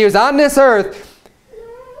said when he was on this earth,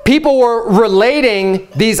 people were relating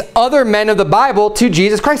these other men of the Bible to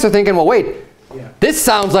Jesus Christ. They're thinking, well, wait, this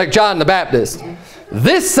sounds like John the Baptist.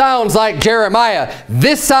 This sounds like Jeremiah.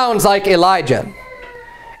 This sounds like Elijah.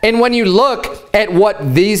 And when you look at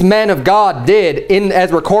what these men of God did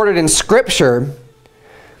as recorded in Scripture,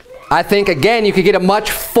 I think, again, you could get a much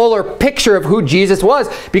fuller picture of who Jesus was.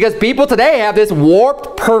 Because people today have this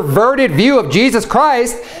warped, perverted view of Jesus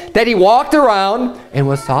Christ, that he walked around and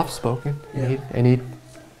was soft-spoken. And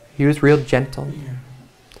he was real gentle.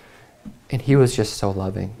 And he was just so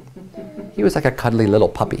loving. He was like a cuddly little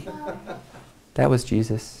puppy. That was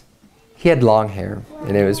Jesus. He had long hair,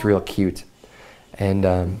 and it was real cute. And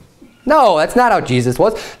no, that's not how Jesus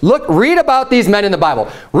was. Look, read about these men in the Bible.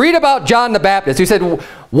 Read about John the Baptist, who said,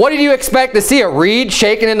 what did you expect to see? A reed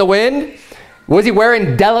shaking in the wind? Was he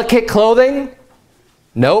wearing delicate clothing?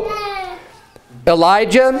 Nope.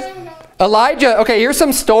 Elijah, okay, here's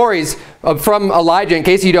some stories from Elijah, in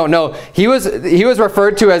case you don't know. He was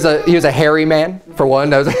referred to as he was a hairy man, for one.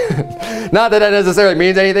 That was not that necessarily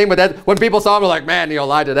means anything, but when people saw him, they're like, man,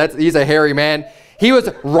 Elijah, he's a hairy man. He was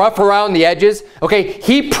rough around the edges. Okay,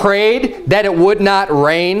 he prayed that it would not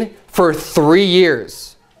rain for 3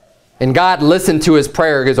 years. And God listened to his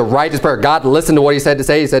prayer. It was a righteous prayer. God listened to what he said to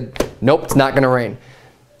say. He said, nope, it's not going to rain.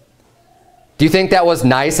 Do you think that was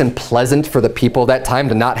nice and pleasant for the people that time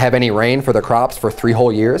to not have any rain for the crops for 3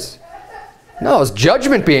 whole years? No, it was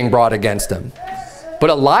judgment being brought against him.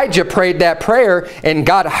 But Elijah prayed that prayer, and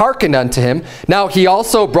God hearkened unto him. Now, he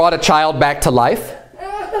also brought a child back to life.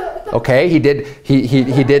 Okay, he did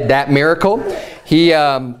that miracle. He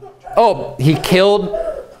killed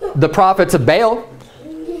the prophets of Baal.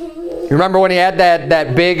 You remember when he had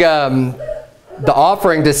that big the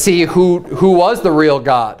offering to see who was the real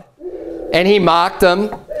God? And he mocked them.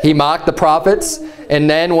 He mocked the prophets. And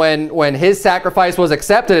then when his sacrifice was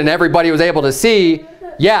accepted and everybody was able to see,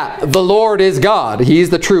 yeah, the Lord is God. He's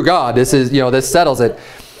the true God. This settles it.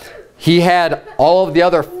 He had all of the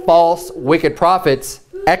other false, wicked prophets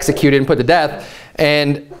executed and put to death.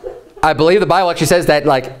 And I believe the Bible actually says that,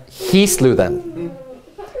 like, he slew them.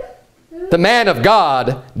 The man of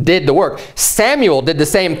God did the work. Samuel did the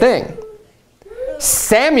same thing.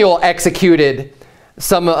 Samuel executed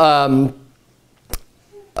some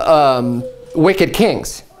wicked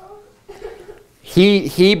kings.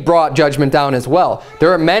 He brought judgment down as well.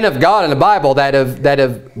 There are men of God in the Bible that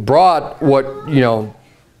have brought what, you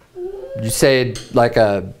say, like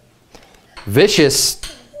a vicious,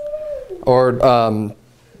 or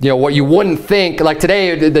what you wouldn't think. Like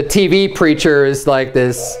today, the TV preacher is like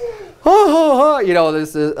this.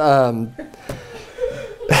 This is that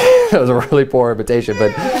was a really poor imitation,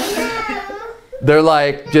 but they're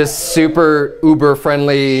like just super uber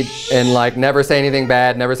friendly and like never say anything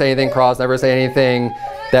bad, never say anything cross, never say anything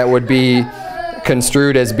that would be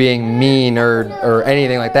construed as being mean or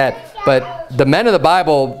anything like that. But the men of the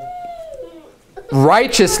Bible,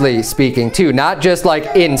 righteously speaking too, not just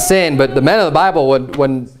like in sin, but the men of the Bible,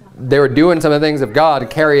 when they were doing some of the things of God,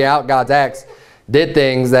 carry out God's acts, did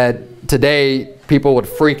things that today people would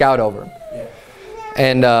freak out over.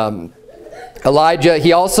 And Elijah,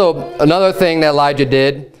 another thing that Elijah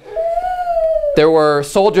did, there were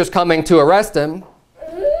soldiers coming to arrest him,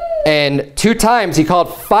 and 2 times he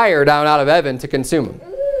called fire down out of heaven to consume them.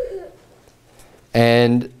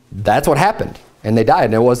 And that's what happened. And they died.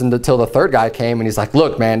 And it wasn't until the 3rd guy came and he's like,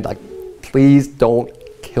 look, man, like, please don't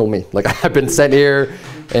kill me. Like, I've been sent here,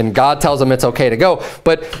 and God tells him it's okay to go.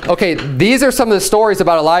 But, okay, these are some of the stories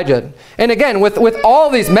about Elijah. And again, with all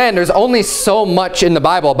these men, there's only so much in the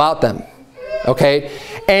Bible about them. Okay?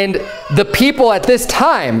 And the people at this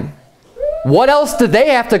time, what else did they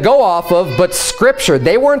have to go off of but Scripture?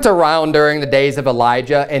 They weren't around during the days of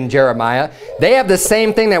Elijah and Jeremiah. They have the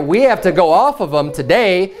same thing that we have to go off of them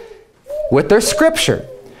today with their Scripture,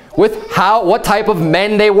 with what type of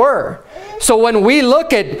men they were. So when we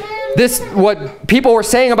look at what people were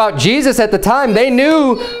saying about Jesus at the time, they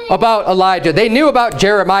knew about Elijah. They knew about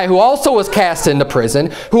Jeremiah, who also was cast into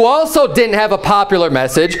prison, who also didn't have a popular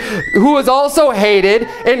message, who was also hated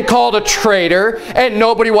and called a traitor, and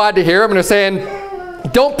nobody wanted to hear him. And they're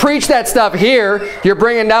saying, don't preach that stuff here. You're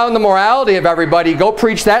bringing down the morality of everybody. Go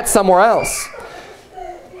preach that somewhere else.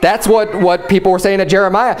 That's what people were saying to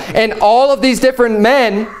Jeremiah. And all of these different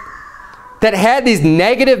men that had these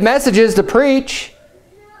negative messages to preach,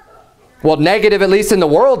 well, negative at least in the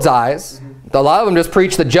world's eyes. A lot of them just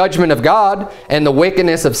preach the judgment of God and the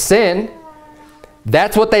wickedness of sin.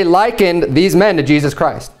 That's what they likened these men to Jesus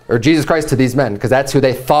Christ, or Jesus Christ to these men, because that's who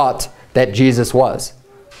they thought that Jesus was.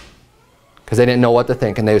 Because they didn't know what to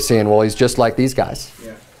think, and they were saying, well, he's just like these guys.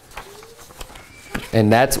 Yeah.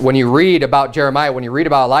 And that's when you read about Jeremiah, when you read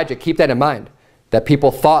about Elijah, keep that in mind, that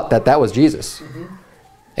people thought that that was Jesus. Mm-hmm.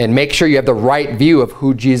 And make sure you have the right view of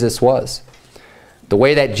who Jesus was. The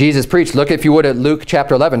way that Jesus preached. Look, if you would, at Luke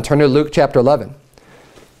chapter 11. Turn to Luke chapter 11.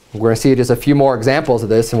 We're going to see just a few more examples of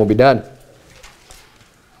this and we'll be done.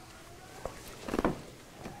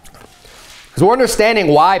 Because we're understanding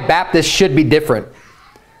why Baptists should be different.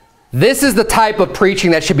 This is the type of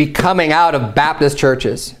preaching that should be coming out of Baptist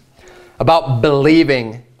churches. About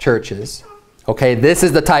believing churches. Okay, this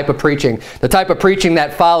is the type of preaching. The type of preaching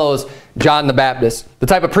that follows John the Baptist. The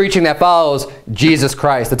type of preaching that follows Jesus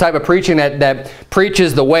Christ. The type of preaching that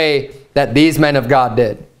preaches the way that these men of God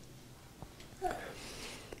did.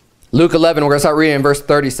 Luke 11, we're going to start reading in verse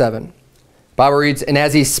 37. The Bible reads, and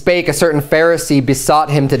as he spake, a certain Pharisee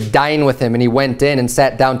besought him to dine with him, and he went in and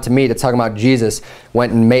sat down to meat. It's talking about Jesus.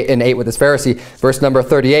 Went and ate with this Pharisee. Verse number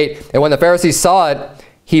 38, and when the Pharisee saw it,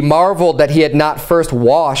 he marveled that he had not first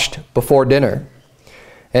washed before dinner.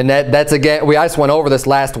 And that's again, I just went over this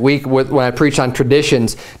last week when I preached on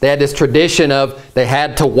traditions. They had this tradition of they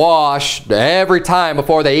had to wash every time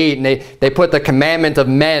before they eat. And they put the commandment of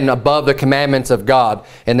men above the commandments of God.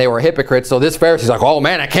 And they were hypocrites. So this Pharisee's like, oh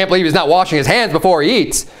man, I can't believe he's not washing his hands before he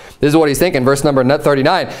eats. This is what he's thinking. Verse number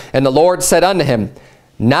 39. And the Lord said unto him,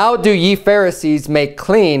 now do ye Pharisees make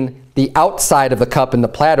clean the outside of the cup and the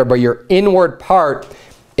platter, but your inward part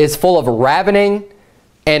is full of ravening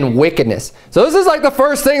and wickedness. So this is like the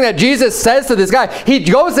first thing that Jesus says to this guy. He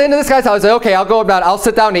goes into this guy's house and says, okay, I'll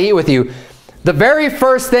sit down to eat with you. The very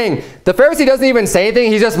first thing, the Pharisee doesn't even say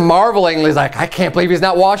anything. He's just marveling. He's like, I can't believe he's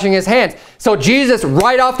not washing his hands. So Jesus,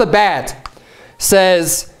 right off the bat,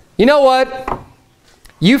 says, you know what?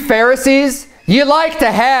 You Pharisees, you like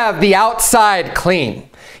to have the outside clean.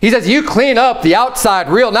 He says, you clean up the outside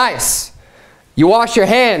real nice. You wash your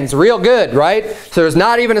hands real good, right? So there's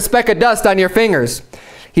not even a speck of dust on your fingers.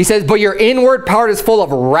 He says, but your inward part is full of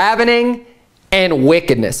ravening and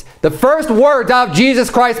wickedness. The first words out of Jesus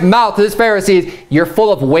Christ's mouth to this Pharisee is, you're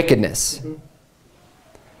full of wickedness. Mm-hmm.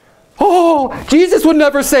 Oh, Jesus would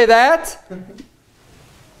never say that.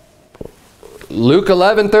 Luke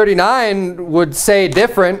 11:39 would say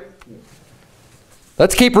different.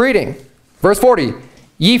 Let's keep reading. Verse 40.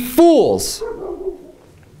 Ye fools.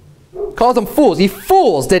 Calls them fools. Ye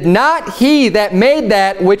fools, did not he that made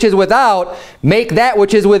that which is without make that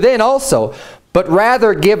which is within also? But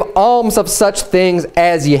rather give alms of such things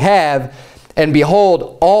as ye have, and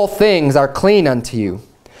behold, all things are clean unto you.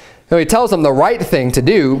 Now he tells them the right thing to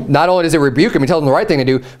do. Not only does he rebuke him, he tells them the right thing to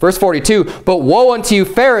do. Verse 42, but woe unto you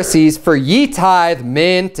Pharisees, for ye tithe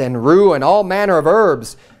mint and rue and all manner of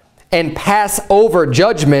herbs, and pass over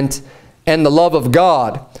judgment and the love of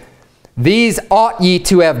God. These ought ye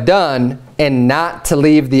to have done, and not to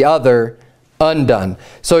leave the other undone.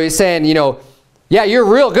 So he's saying, you know, yeah, you're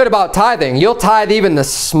real good about tithing. You'll tithe even the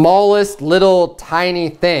smallest little tiny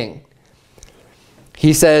thing.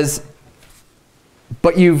 He says,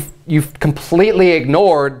 but you've completely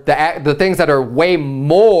ignored the things that are way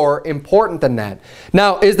more important than that.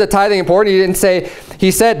 Now, is the tithing important? He didn't say,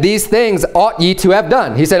 he said, these things ought ye to have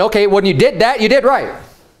done. He said, okay, when you did that, you did right.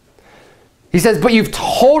 He says, but you've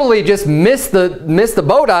totally just missed the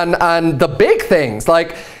boat on the big things.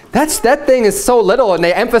 Like, that thing is so little, and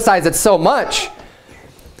they emphasize it so much.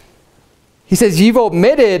 He says, you've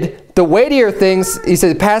omitted the weightier things. He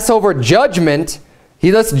says, pass over judgment.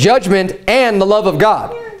 He lists judgment and the love of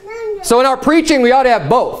God. So in our preaching, we ought to have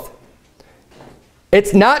both.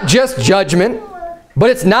 It's not just judgment, but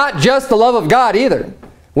it's not just the love of God either.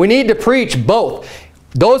 We need to preach both.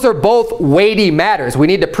 Those are both weighty matters. We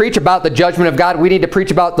need to preach about the judgment of God. We need to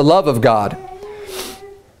preach about the love of God.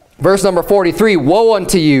 Verse number 43, woe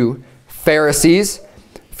unto you, Pharisees,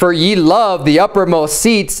 for ye love the uppermost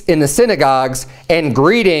seats in the synagogues and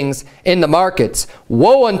greetings in the markets.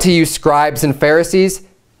 Woe unto you, scribes and Pharisees,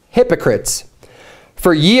 hypocrites!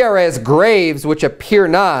 For ye are as graves which appear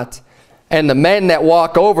not, and the men that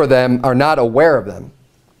walk over them are not aware of them.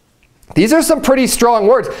 These are some pretty strong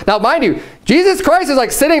words. Now, mind you, Jesus Christ is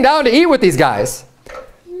like sitting down to eat with these guys.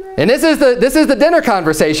 And this is the dinner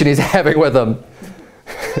conversation he's having with them.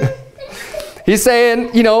 He's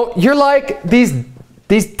saying, you know, you're like these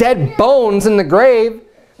dead bones in the grave,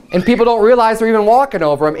 and people don't realize they're even walking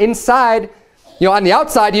over them. Inside, you know, on the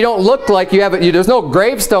outside, you don't look like you have, there's no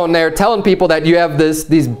gravestone there telling people that you have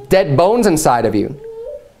these dead bones inside of you.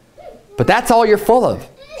 But that's all you're full of.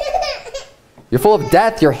 You're full of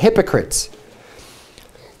death. You're hypocrites.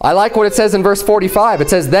 I like what it says in verse 45. It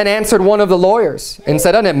says, Then answered one of the lawyers and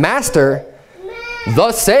said unto him, Master,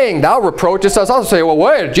 thus saying, thou reproachest us also. Say, well,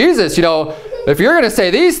 wait, Jesus, you know, if you're going to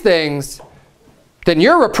say these things, then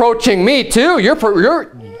you're reproaching me too.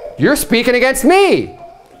 You're speaking against me.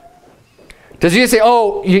 Does Jesus say,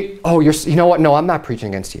 you know what? No, I'm not preaching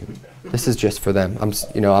against you. This is just for them.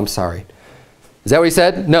 I'm sorry. Is that what he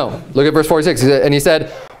said? No. Look at verse 46. And he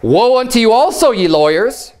said, Woe unto you also, ye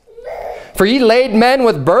lawyers, for ye laid men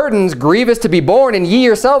with burdens grievous to be borne, and ye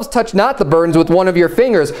yourselves touch not the burdens with one of your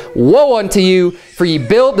fingers. Woe unto you, for ye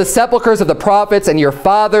build the sepulchres of the prophets, and your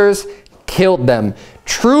fathers killed them.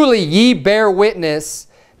 Truly ye bear witness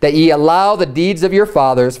that ye allow the deeds of your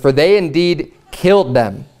fathers, for they indeed killed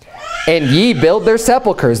them. And ye build their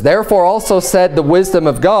sepulchres. Therefore also said the wisdom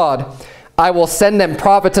of God, I will send them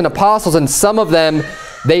prophets and apostles, and some of them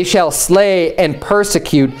they shall slay and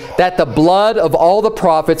persecute, that the blood of all the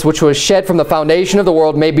prophets which was shed from the foundation of the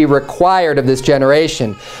world may be required of this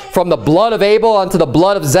generation. From the blood of Abel unto the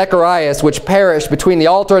blood of Zacharias, which perished between the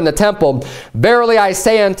altar and the temple. Verily I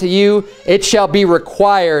say unto you, it shall be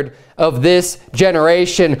required of this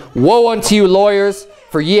generation. Woe unto you, lawyers!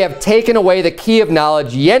 For ye have taken away the key of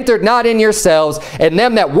knowledge. Ye entered not in yourselves, and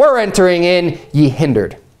them that were entering in ye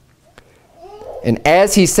hindered. And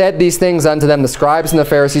as he said these things unto them, the scribes and the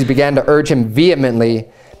Pharisees began to urge him vehemently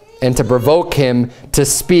and to provoke him to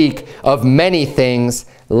speak of many things,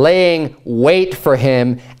 laying wait for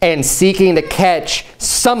him and seeking to catch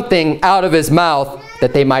something out of his mouth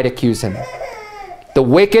that they might accuse him. The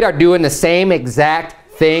wicked are doing the same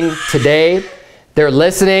exact thing today. They're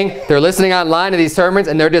listening online to these sermons,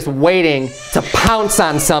 and they're just waiting to pounce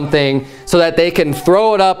on something so that they can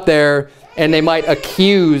throw it up there and they might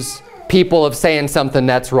accuse people of saying something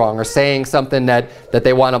that's wrong or saying something that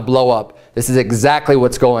they want to blow up. This is exactly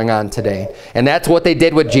what's going on today. And that's what they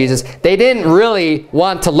did with Jesus. They didn't really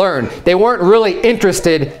want to learn. They weren't really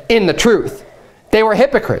interested in the truth. They were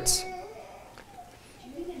hypocrites.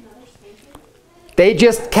 They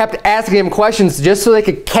just kept asking him questions just so they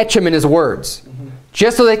could catch him in his words.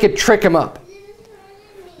 Just so they could trick him up.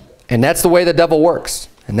 And that's the way the devil works.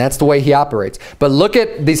 And that's the way he operates. But look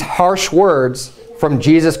at these harsh words from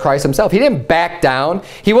Jesus Christ himself. He didn't back down.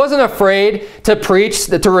 He wasn't afraid to preach,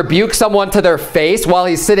 to rebuke someone to their face while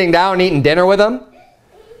he's sitting down and eating dinner with them.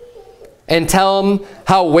 And tell them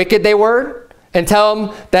how wicked they were. And tell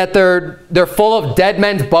them that they're full of dead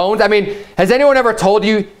men's bones. I mean, has anyone ever told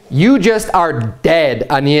you, you just are dead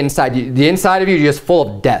on the inside? The inside of you is just full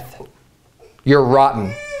of death. You're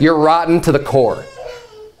rotten. You're rotten to the core.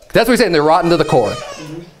 That's what he's saying. They're rotten to the core.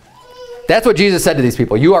 That's what Jesus said to these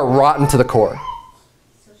people. You are rotten to the core.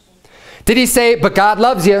 Did he say, but God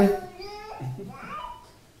loves you?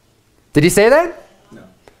 Did he say that? No.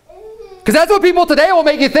 Because that's what people today will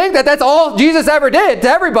make you think, that that's all Jesus ever did to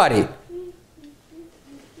everybody.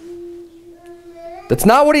 That's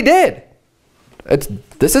not what he did.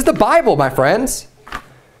 This is the Bible, my friends.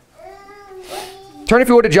 Turn, if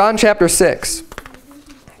you would, to John chapter 6.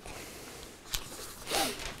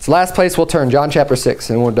 It's the last place we'll turn, John chapter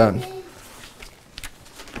 6, and we're done.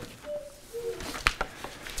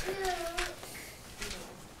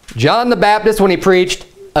 John the Baptist, when he preached,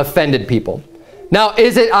 offended people. Now,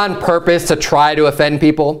 is it on purpose to try to offend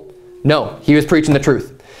people? No, he was preaching the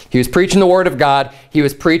truth. He was preaching the word of God. He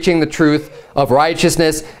was preaching the truth of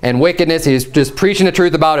righteousness and wickedness. He was just preaching the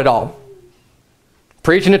truth about it all.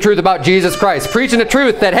 Preaching the truth about Jesus Christ. Preaching the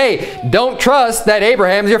truth that, hey, don't trust that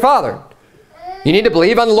Abraham's your father. You need to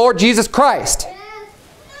believe on the Lord Jesus Christ.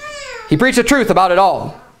 He preached the truth about it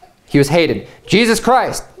all. He was hated. Jesus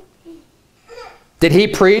Christ. Did he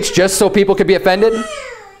preach just so people could be offended?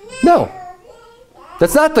 No.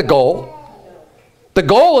 That's not the goal. The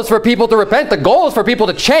goal is for people to repent. The goal is for people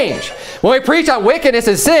to change. When we preach on wickedness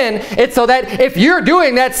and sin, it's so that if you're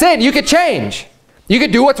doing that sin, you could change. You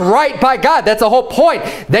could do what's right by God. That's the whole point.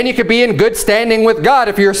 Then you could be in good standing with God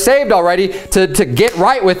if you're saved already, to get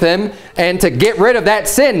right with him and to get rid of that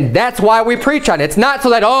sin. That's why we preach on it. It's not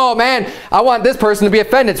so that, oh man, I want this person to be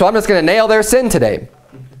offended, so I'm just going to nail their sin today.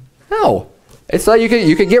 No. It's so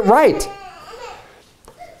you could get right.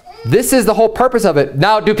 This is the whole purpose of it.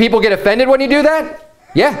 Now, do people get offended when you do that?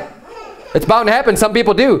 Yeah. It's bound to happen. Some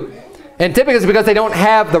people do. And typically it's because they don't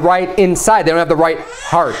have the right inside. They don't have the right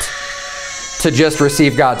heart to just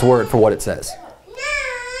receive God's word for what it says.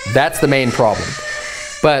 That's the main problem.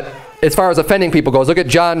 But as far as offending people goes, look at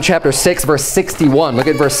John chapter 6, verse 61. Look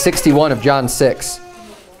at verse 61 of John 6.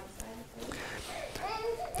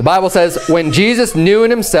 The Bible says, when Jesus knew in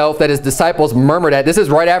himself that his disciples murmured at, this is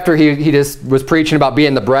right after he just was preaching about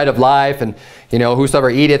being the bread of life, and, you know, whosoever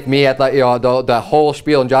eateth me, at the whole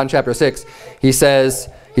spiel in John chapter 6, he said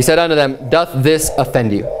unto them, doth this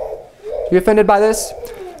offend you? Are you offended by this?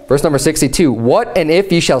 Verse number 62, what and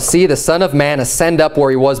if ye shall see the Son of Man ascend up where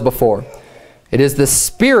he was before? It is the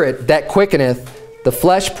Spirit that quickeneth, the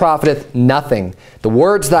flesh profiteth nothing. The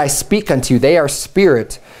words that I speak unto you, they are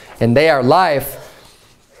spirit, and they are life.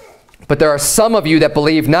 But there are some of you that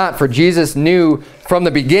believe not, for Jesus knew from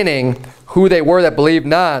the beginning who they were that believed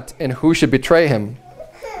not, and who should betray him.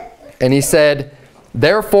 And he said,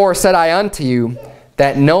 therefore said I unto you,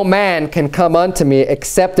 that no man can come unto me,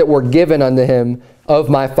 except it were given unto him of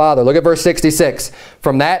my Father. Look at verse 66.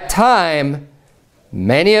 From that time,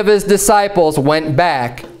 many of his disciples went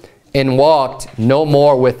back and walked no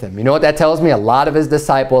more with him. You know what that tells me? A lot of his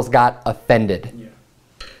disciples got offended.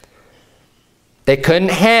 They couldn't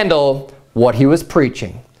handle what he was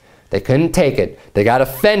preaching. They couldn't take it. They got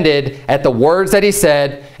offended at the words that he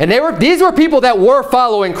said. And these were people that were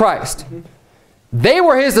following Christ. They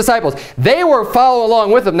were his disciples. They were following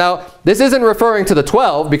along with him. Now, this isn't referring to the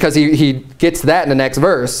 12, because he gets that in the next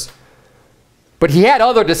verse. But he had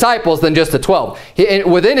other disciples than just the 12.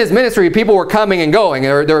 Within his ministry, people were coming and going.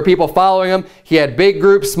 There were people following him. He had big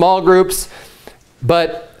groups, small groups.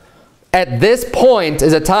 But at this point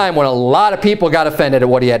is a time when a lot of people got offended at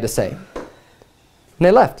what he had to say. And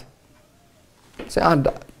they left. Say, I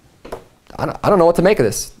don't know what to make of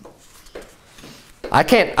this. I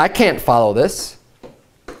can't follow this.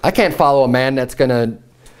 I can't follow a man that's going to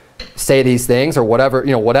say these things or whatever,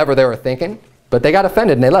 whatever they were thinking. But they got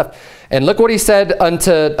offended and they left. And look what he said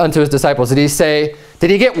unto his disciples. Did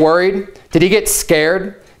he get worried? Did he get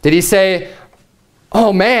scared? Did he say,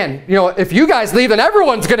 oh man, if you guys leave, then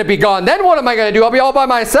everyone's going to be gone. Then what am I going to do? I'll be all by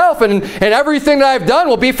myself, and everything that I've done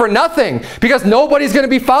will be for nothing, because nobody's going to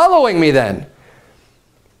be following me then.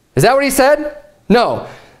 Is that what he said? No.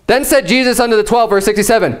 Then said Jesus unto the 12, verse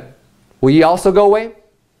 67, will ye also go away?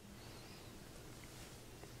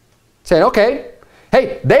 Saying, okay,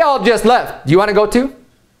 hey, they all just left. Do you want to go too?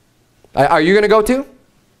 Are you going to go too?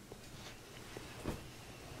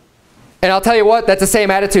 And I'll tell you what, that's the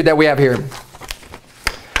same attitude that we have here.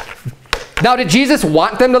 Now, did Jesus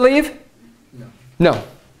want them to leave? No.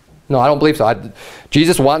 No, I don't believe so.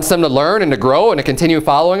 Jesus wants them to learn and to grow and to continue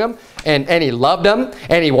following him. And he loved them,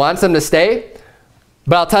 and he wants them to stay.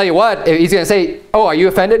 But I'll tell you what, he's going to say, oh, are you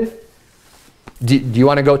offended? Do you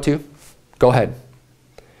want to go too? Go ahead.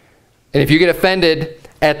 And if you get offended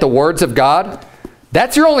at the words of God,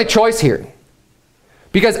 that's your only choice here.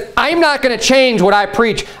 Because I'm not going to change what I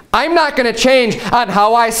preach. I'm not going to change on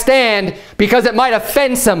how I stand because it might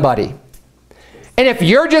offend somebody. And if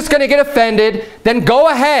you're just going to get offended, then go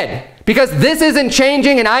ahead. Because this isn't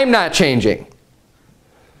changing and I'm not changing.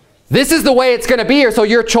 This is the way it's going to be here. So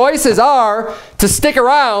your choices are to stick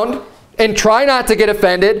around and try not to get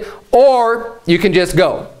offended, or you can just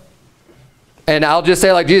go. And I'll just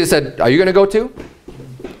say like Jesus said, are you going to go too?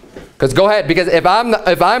 Because go ahead. Because if I'm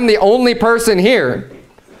the only person here,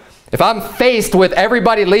 if I'm faced with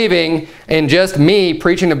everybody leaving and just me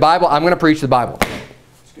preaching the Bible, I'm going to preach the Bible.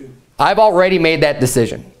 I've already made that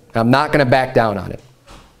decision. I'm not going to back down on it.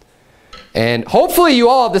 And hopefully you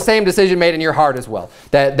all have the same decision made in your heart as well.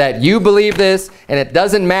 That you believe this, and it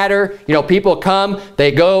doesn't matter. People come,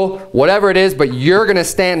 they go, whatever it is, but you're going to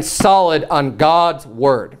stand solid on God's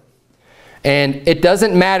word. And it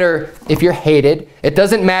doesn't matter if you're hated. It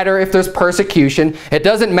doesn't matter if there's persecution. It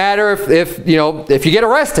doesn't matter if you get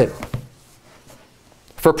arrested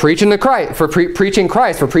for preaching the Christ, for preaching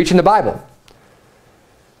Christ, for preaching the Bible.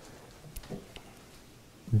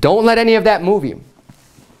 Don't let any of that move you.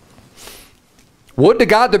 Would to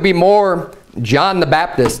God there be more John the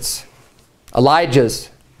Baptists, Elijahs,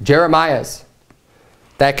 Jeremiahs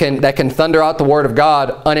that can thunder out the word of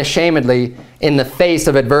God unashamedly in the face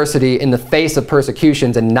of adversity, in the face of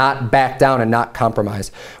persecutions, and not back down and not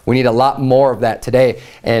compromise. We need a lot more of that today.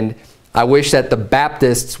 And I wish that the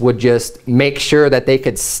Baptists would just make sure that they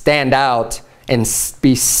could stand out and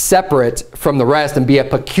be separate from the rest and be a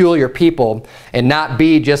peculiar people, and not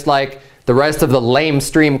be just like the rest of the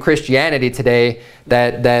lamestream Christianity today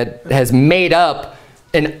that has made up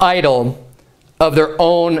an idol of their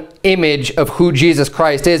own image of who Jesus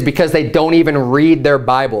Christ is because they don't even read their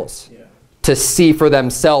Bibles to see for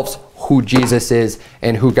themselves who Jesus is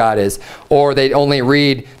and who God is. Or they only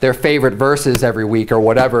read their favorite verses every week or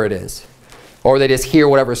whatever it is. Or they just hear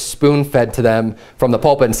whatever's spoon-fed to them from the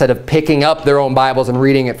pulpit instead of picking up their own Bibles and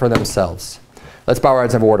reading it for themselves. Let's bow our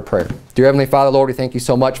heads and have a word of prayer. Dear Heavenly Father, Lord, we thank you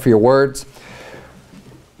so much for your words.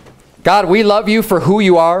 God, we love you for who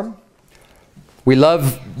you are. We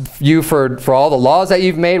love you for all the laws that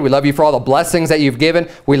you've made. We love you for all the blessings that you've given.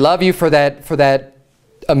 We love you for that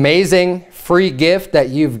amazing free gift that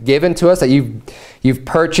you've given to us, that you've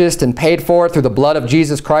purchased and paid for through the blood of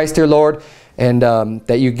Jesus Christ, dear Lord, and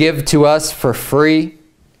that you give to us for free,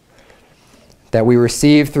 that we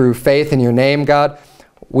receive through faith in your name, God.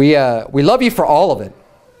 We love you for all of it.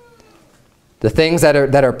 The things that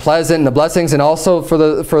are pleasant, the blessings, and also for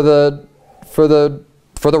the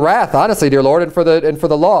wrath, honestly, dear Lord, and for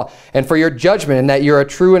the law, and for your judgment, and that you're a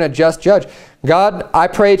true and a just judge. God, I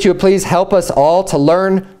pray that you would please help us all to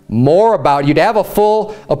learn more about you, to have a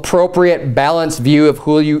full, appropriate, balanced view of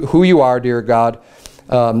who you are, dear God.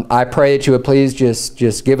 I pray that you would please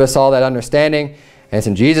just give us all that understanding. And it's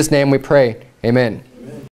in Jesus' name we pray. Amen.